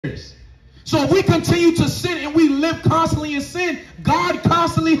So if we continue to sin and we live constantly in sin, God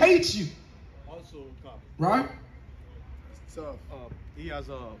constantly hates you. Also, right? So, he has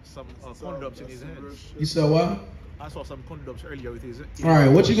some condoms in his hands. You said what? I saw some condoms earlier with his. All right,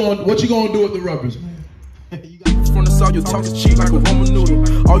 what you gonna do with the rubbers, man? From the south, you talk to cheap like a Roman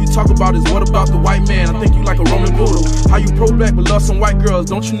noodle. All you talk about is what about the white man? I think you like a Roman noodle. How you pro-black but love some white girls?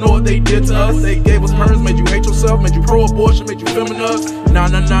 Don't you know what they did to us? They gave us perms, made you hate yourself, made you pro-abortion, made you feminist.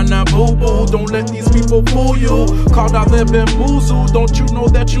 Nah, boo-boo. Don't let these people fool you. Called out their bamboozle. Don't you know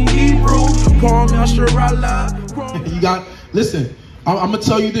that you Hebrew? Listen, I'm gonna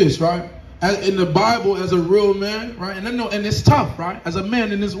tell you this, right? In the Bible, as a real man, right? And I know, and it's tough, right? As a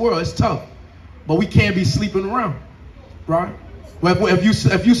man in this world, it's tough. But we can't be sleeping around, right?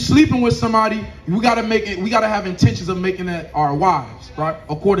 If you sleeping with somebody, we gotta have intentions of making that our wives, right?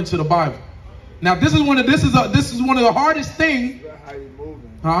 According to the Bible. Now this is one of the hardest things. How you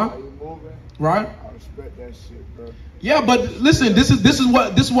moving? Huh? How you moving? Right? I respect that shit, bro. Yeah, but listen, this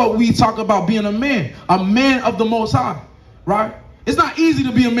is what we talk about being a man of the Most High, right? It's not easy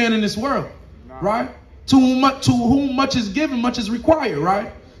to be a man in this world, right? To whom much is given, much is required,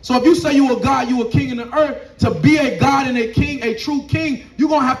 right? So if you say you a God, you a king in the earth, to be a God and a king, a true king, you're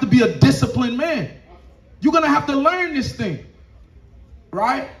going to have to be a disciplined man. You're going to have to learn this thing,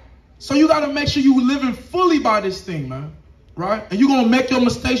 right? So you got to make sure you living fully by this thing, man, right? And you're going to make your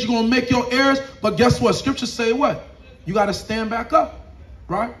mistakes, you're going to make your errors, but guess what? Scriptures say what? You got to stand back up,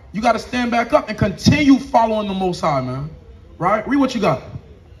 right? You got to stand back up and continue following the Most High, man, right? Read what you got.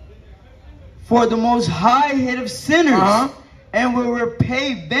 For the Most High head of sinners, and will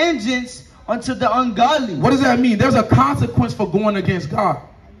repay vengeance unto the ungodly. What does that mean? There's a consequence for going against God.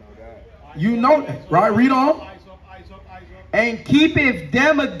 You know that, right? Read on. And keepeth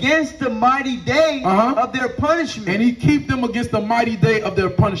them against the mighty day of their punishment. And he keep them against the mighty day of their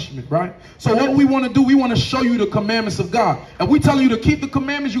punishment, right? So what we want to do, we want to show you the commandments of God. If we tell you to keep the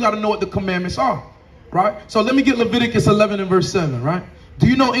commandments, you got to know what the commandments are, right? So let me get Leviticus 11 and verse 7, right? Do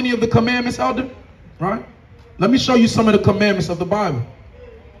you know any of the commandments, Elder? Right? Let me show you some of the commandments of the Bible,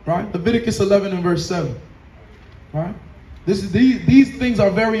 right? Leviticus 11 and verse 7, right? These things are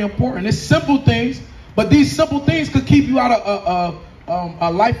very important. It's simple things, but these simple things could keep you out of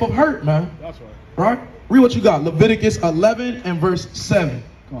a life of hurt, man. That's right. Right? Read what you got. Leviticus 11 and verse 7.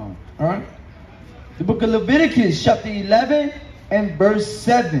 Come on. All right? The book of Leviticus, chapter 11 and verse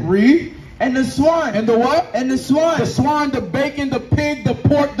 7. Read. And the swine. And the what? And the swine. The swine, the bacon, the pig, the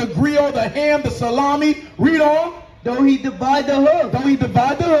pork, the griot, the ham, the salami. Read on. Though he divide the hoof. Though he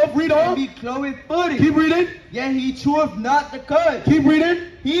divide the hoof. Read on. And be cloven-footed. Keep reading. Yet he cheweth not the cud. Keep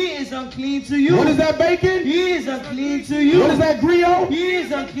reading. He is unclean to you. What is that bacon? He is unclean to you. What is that griot? He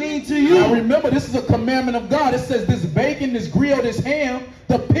is unclean to you. Now remember, this is a commandment of God. It says this bacon, this griot, this ham,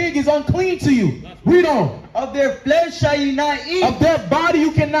 the pig is unclean to you. Read on. Of their flesh shall you not eat. Of their body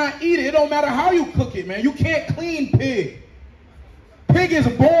you cannot eat it. It don't matter how you cook it, man. You can't clean pig. Pig is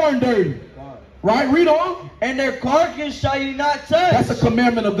born dirty. Right? Read on. And their carcass shall you not touch. That's a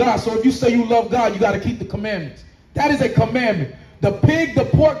commandment of God. So if you say you love God, you got to keep the commandments. That is a commandment. The pig, the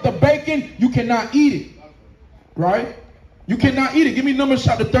pork, the bacon, you cannot eat it. Right? You cannot eat it. Give me Numbers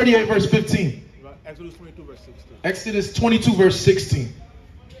chapter 38, verse 15. Exodus 22, verse 16. Exodus 22, verse 16.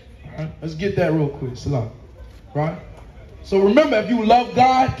 All right? Let's get that real quick. Salah. Right? So remember, if you love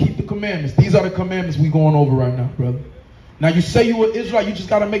God, keep the commandments. These are the commandments we're going over right now, brother. Now you say you were Israel, you just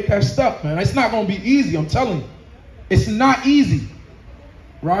got to make that step, man. It's not going to be easy, I'm telling you. It's not easy.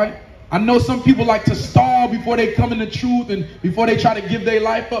 Right? I know some people like to stall before they come in the truth and before they try to give their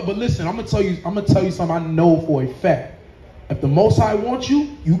life up. But listen, I'm gonna tell you something I know for a fact. If the Most High wants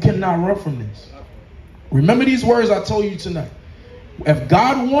you, you cannot run from this. Remember these words I told you tonight. If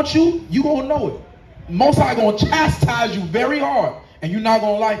God wants you, you gonna know it. Most High gonna chastise you very hard, and you're not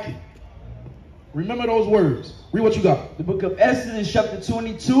gonna like it. Remember those words. Read what you got. The book of Exodus, chapter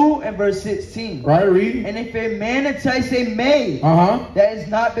 22 and verse 16. Right, read. And if a man entice a maid that is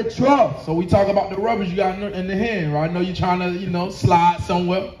not betrothed. So we talk about the rubbish you got in the hand, right? I know you're trying to, slide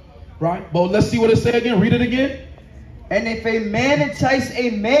somewhere, right? But let's see what it says again. Read it again. And if a man entice a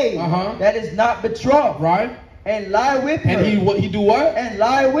maid that is not betrothed. Right. And lie with her. And he do what? And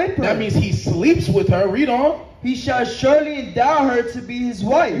lie with her. That means he sleeps with her. Read on. He shall surely endow her to be his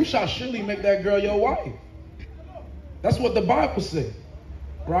wife. You shall surely make that girl your wife. That's what the Bible says,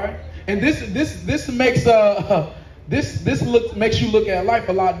 right? And this makes makes you look at life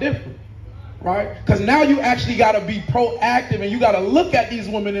a lot different, right? Because now you actually got to be proactive and you got to look at these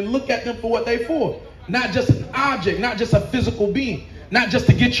women and look at them for what they for, not just an object, not just a physical being, not just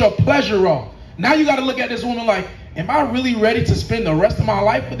to get your pleasure off. Now you got to look at this woman like, am I really ready to spend the rest of my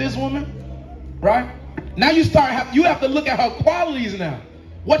life with this woman? Right? Now you have to look at her qualities now.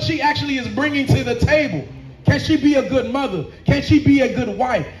 What she actually is bringing to the table. Can she be a good mother? Can she be a good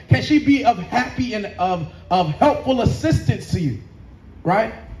wife? Can she be of happy and of helpful assistance to you?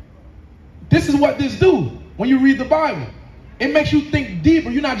 Right? This is what this do when you read the Bible. It makes you think deeper.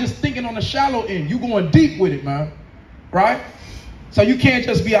 You're not just thinking on the shallow end. You're going deep with it, man. Right? So you can't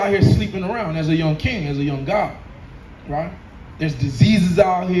just be out here sleeping around as a young king, as a young god. Right? There's diseases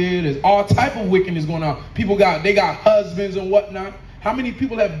out here. There's all type of wickedness going on. People got husbands and whatnot. How many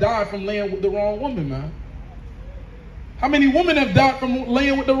people have died from laying with the wrong woman, man? How many women have died from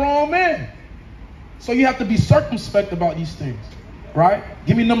laying with the wrong man? So you have to be circumspect about these things. Right?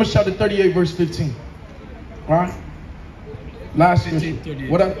 Give me Numbers chapter 38, verse 15. Right? Last year.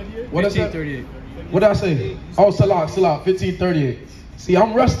 What did I say? What did I say? Oh, Salah, 1538. See,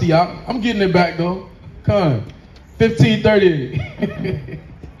 I'm rusty, y'all. I'm getting it back, though. Come on. 1538.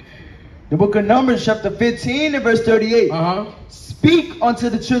 The book of Numbers, chapter 15 and verse 38. Speak unto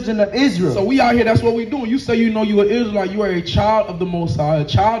the children of Israel. So we out here, that's what we're doing. You say you know you are Israelite, you are a child of the Most High, a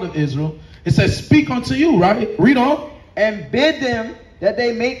child of Israel. It says speak unto you, right? Read on. And bid them that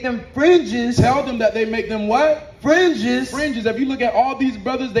they make them fringes. Tell them that they make them what? Fringes. Fringes. If you look at all these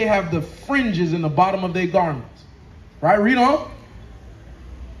brothers, they have the fringes in the bottom of their garments. Right? Read on.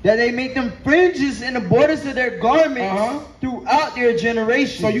 That they make them fringes in the borders of their garments throughout their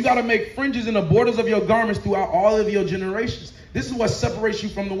generations. So you got to make fringes in the borders of your garments throughout all of your generations. This is what separates you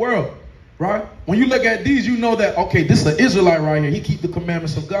from the world. Right? When you look at these, you know that, okay, this is an Israelite right here. He keeps the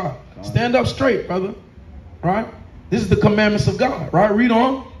commandments of God. Stand up straight, brother. Right? This is the commandments of God, right? Read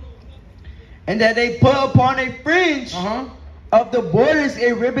on. And that they put upon a fringe of the borders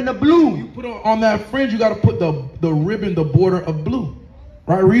a ribbon of blue. You put on that fringe, you got to put the ribbon, the border of blue.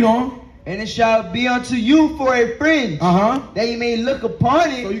 Right? Read on. And it shall be unto you for a fringe, that you may look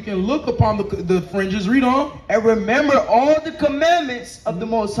upon it. So you can look upon the fringes. Read on. And remember all the commandments of the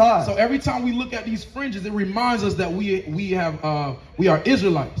Most High. So every time we look at these fringes, it reminds us that we are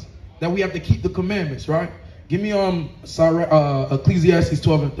Israelites, that we have to keep the commandments, right? Give me Ecclesiastes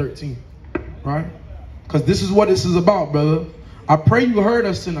 12 and 13, right? Because this is what this is about, brother. I pray you heard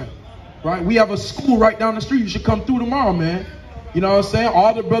us tonight, right? We have a school right down the street. You should come through tomorrow, man. You know what I'm saying?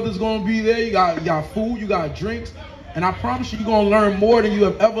 All the brothers going to be there. You got food, you got drinks. And I promise you, you're going to learn more than you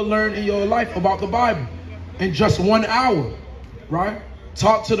have ever learned in your life about the Bible in just 1 hour, right?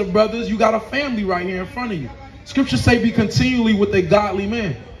 Talk to the brothers. You got a family right here in front of you. Scriptures say be continually with a godly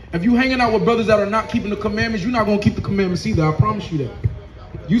man. If you hanging out with brothers that are not keeping the commandments, you're not going to keep the commandments either. I promise you that.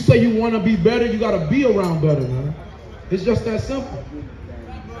 You say you want to be better, you got to be around better, man. It's just that simple.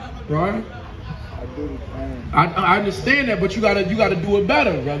 Right? I understand that, but you gotta do it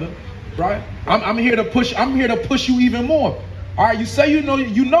better, brother. Right? I'm here to push you even more. All right, you say you know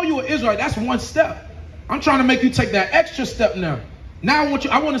you're Israelite. That's one step. I'm trying to make you take that extra step now. Now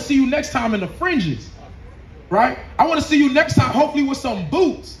I want to see you next time in the fringes. Right? I want to see you next time, hopefully with some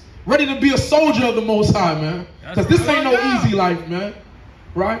boots, ready to be a soldier of the Most High, man. Because this ain't no easy life, man.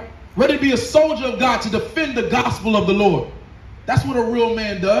 Right? Ready to be a soldier of God to defend the gospel of the Lord. That's what a real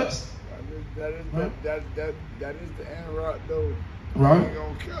man does. That is the end route, though. Right?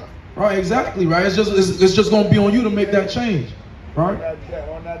 Right, exactly, right? It's just gonna be on you to make that change. Right?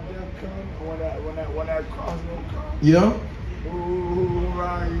 When that death comes, when that cross will come. Yeah. Who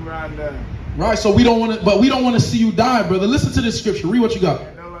around you right now? Right, so we don't want to see you die, brother. Listen to this scripture. Read what you got.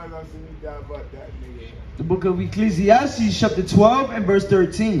 Nobody gonna see me die but that nigga. The book of Ecclesiastes, chapter 12 and verse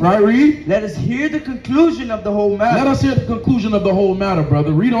 13. Right, read. Let us hear the conclusion of the whole matter. Let us hear the conclusion of the whole matter,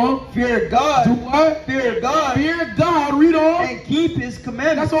 brother. Read on. Fear God. Do what? Fear God. Fear God. Read on. And keep his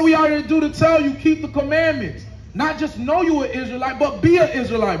commandments. That's what we are here to do, to tell you, keep the commandments. Not just know you an Israelite, but be an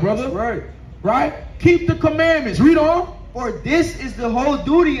Israelite, brother. That's right. Right? Keep the commandments. Read on. For this is the whole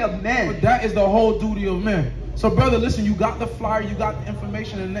duty of man. But that is the whole duty of man. So, brother, listen, you got the flyer, you got the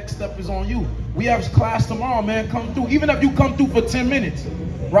information, and the next step is on you. We have class tomorrow, man. Come through. Even if you come through for 10 minutes,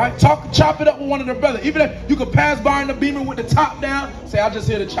 right? Chop it up with one of the brothers. Even if you could pass by in the beamer with the top down, say, I'm just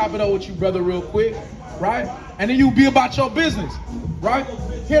here to chop it up with you, brother, real quick, right? And then you be about your business, right?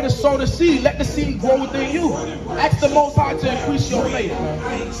 Here to sow the seed. Let the seed grow within you. Ask the Most High to increase your faith, man.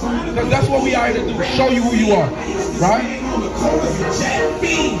 Because that's what we are here to do. Show you who you are, right?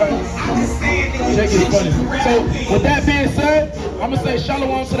 Jake is funny. So, with that being said, I'm going to say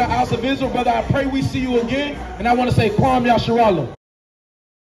shalom to the house of Israel. Brother, I pray we see you again. And I want to say Kwam Yasharallah.